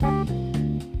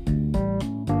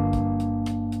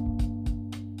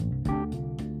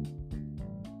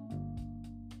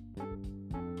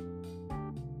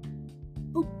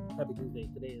Happy Tuesday.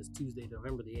 Today is Tuesday,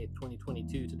 November the 8th,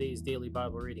 2022. Today's daily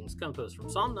Bible readings come to us from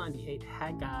Psalm 98,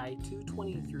 Haggai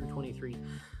 2:20 through 23,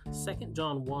 2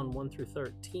 John 1, 1 through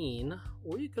 13,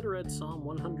 or you could have read Psalm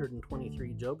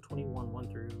 123, Job 21, 1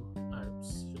 through, I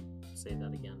should say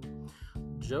that again,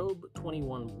 Job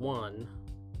 21, 1,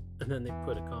 and then they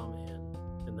put a comma in,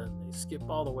 and then they skip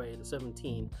all the way to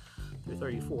 17 through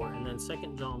 34, and then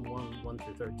 2 John 1, 1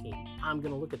 through 13. I'm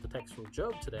going to look at the text from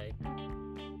Job today,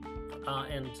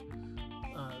 and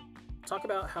talk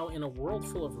about how in a world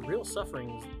full of real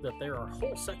sufferings that there are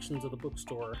whole sections of the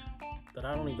bookstore that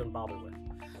I don't even bother with.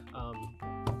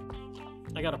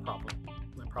 I got a problem.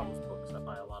 My problem is books. I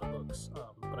buy a lot of books,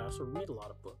 but I also read a lot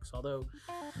of books. Although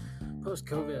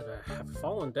post-COVID, I have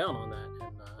fallen down on that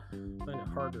and find it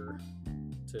harder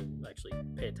to actually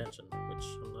pay attention, which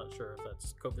I'm not sure if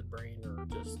that's COVID brain or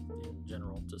just in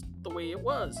general, just the way it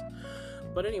was.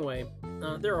 But anyway,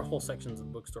 there are whole sections of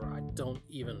the bookstore I don't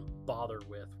even bother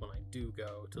with when I do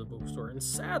go to the bookstore. And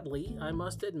sadly, I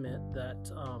must admit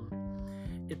that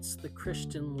it's the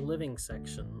Christian living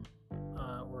section,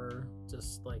 or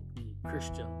just like the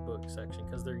Christian book section,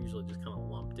 because they're usually just kind of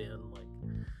lumped in, like,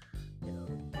 you know,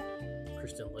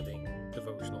 Christian living,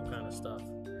 devotional kind of stuff.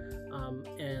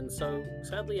 And so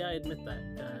sadly I admit that,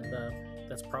 and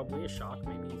that's probably a shock.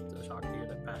 Maybe it's a shock to you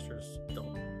that pastors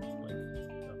don't, like,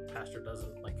 a pastor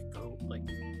doesn't like go like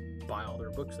buy all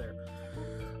their books there.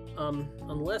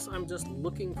 Unless I'm just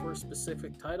looking for a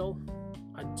specific title,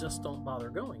 I just don't bother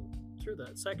going through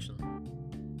that section.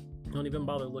 Don't even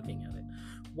bother looking at it.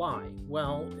 Why?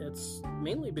 Well, it's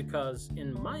mainly because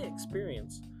in my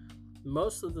experience,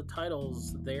 most of the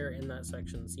titles there in that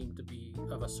section seem to be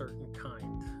of a certain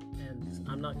kind, and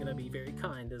I'm not going to be very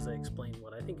kind as I explain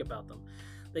what I think about them.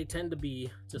 They tend to be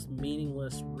just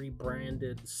meaningless,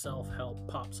 rebranded, self-help,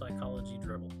 pop psychology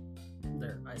dribble.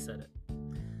 There, I said it.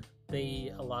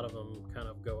 A lot of them kind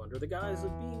of go under the guise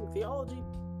of being theology,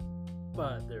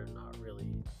 but they're not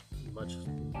really much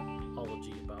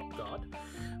ology about God.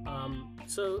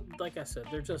 So, like I said,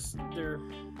 they're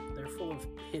full of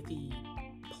pithy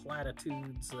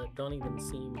platitudes that don't even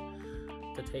seem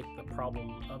to take the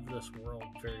problem of this world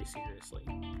very seriously.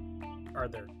 Are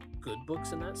there good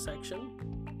books in that section?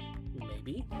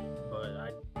 Maybe, but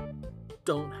I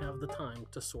don't have the time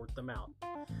to sort them out.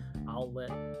 I'll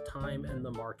let time and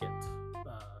the market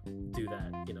do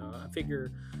that. You know, I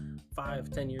figure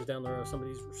 5-10 years down the road,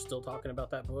 somebody's still talking about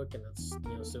that book, and it's,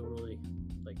 you know, still really,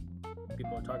 like,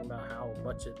 people are talking about how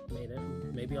much it made it.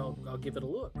 Maybe I'll give it a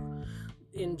look.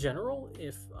 In general,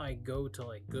 if I go to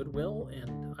like Goodwill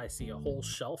and I see a whole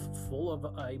shelf full of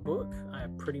a book, I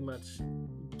pretty much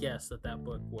guess that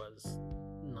book was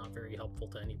not very helpful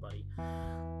to anybody.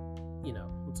 You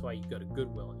know, that's why you go to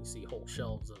Goodwill and you see whole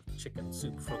shelves of chicken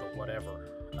soup for the whatever.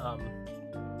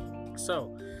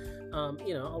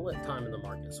 You know, I'll let time in the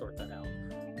market sort that out.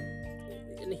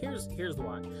 And here's the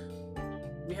why.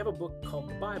 We have a book called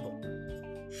the Bible.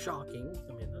 Shocking.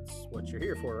 I mean, that's what you're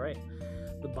here for, right?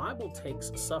 The Bible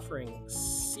takes suffering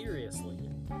seriously,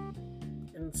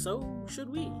 and so should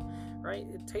we, right?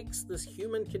 It takes this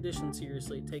human condition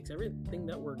seriously. It takes everything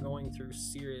that we're going through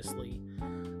seriously,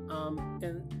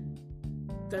 and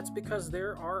that's because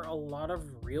there are a lot of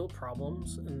real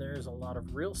problems, and there's a lot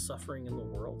of real suffering in the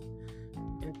world,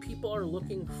 and people are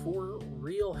looking for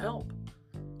real help.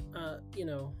 You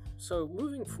know, so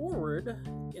moving forward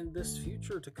in this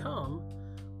future to come,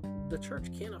 the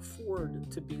church can't afford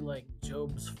to be like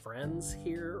Job's friends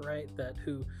here, right? That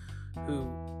who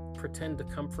pretend to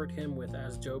comfort him with,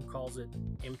 as Job calls it,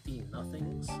 empty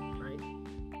nothings, right?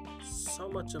 So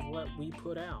much of what we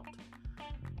put out,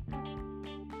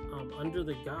 under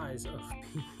the guise of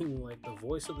being like the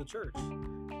voice of the church,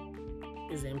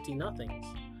 is empty nothings.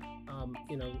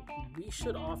 You know, we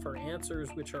should offer answers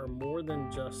which are more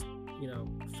than just, you know,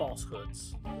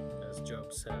 falsehoods, as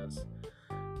Job says.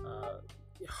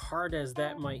 Hard as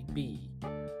that might be,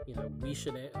 you know, we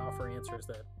should offer answers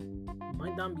that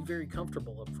might not be very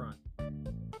comfortable up front,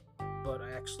 but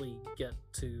actually get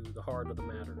to the heart of the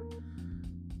matter.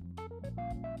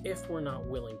 If we're not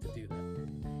willing to do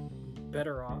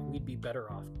that, we'd be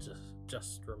better off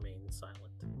just remain silent.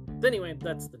 But anyway,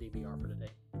 that's the DBR for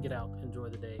today. Get out, enjoy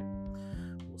the day.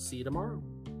 We'll see you tomorrow.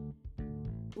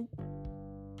 Ooh.